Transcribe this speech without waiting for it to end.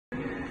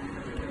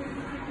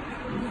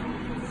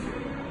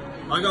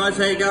Hi guys,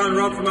 how you going?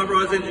 Rob from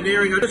Uprise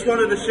Engineering. I just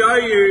wanted to show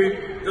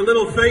you the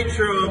little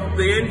feature of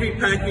the Envy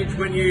package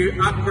when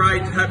you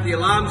upgrade to have the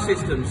alarm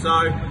system.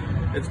 So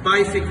it's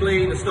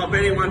basically to stop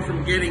anyone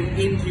from getting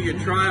into your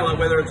trailer,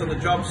 whether it's on the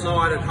job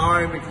site, at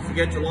home, if you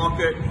forget to lock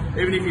it.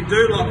 Even if you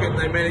do lock it and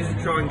they manage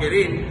to try and get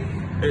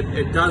in,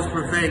 it does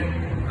prevent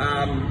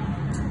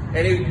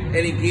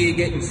any gear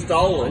getting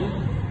stolen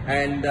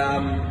and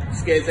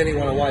scares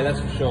anyone away, that's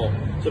for sure.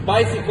 So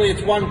basically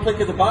it's one click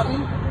of the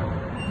button.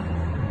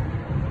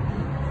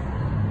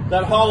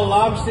 That whole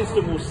alarm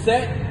system will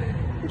set,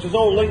 which is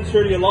all linked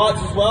through to your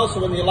lights as well, so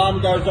when the alarm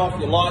goes off,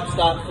 your lights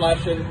start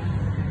flashing.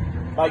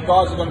 Hey,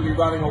 guys are going to be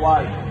running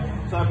away.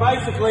 So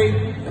basically,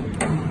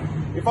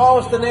 if I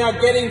was to now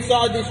get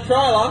inside this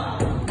trailer,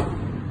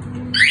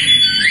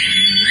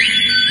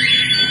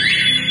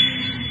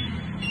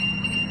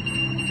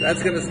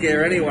 that's going to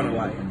scare anyone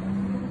away.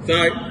 So,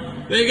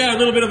 there you go, a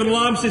little bit of an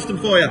alarm system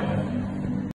for you.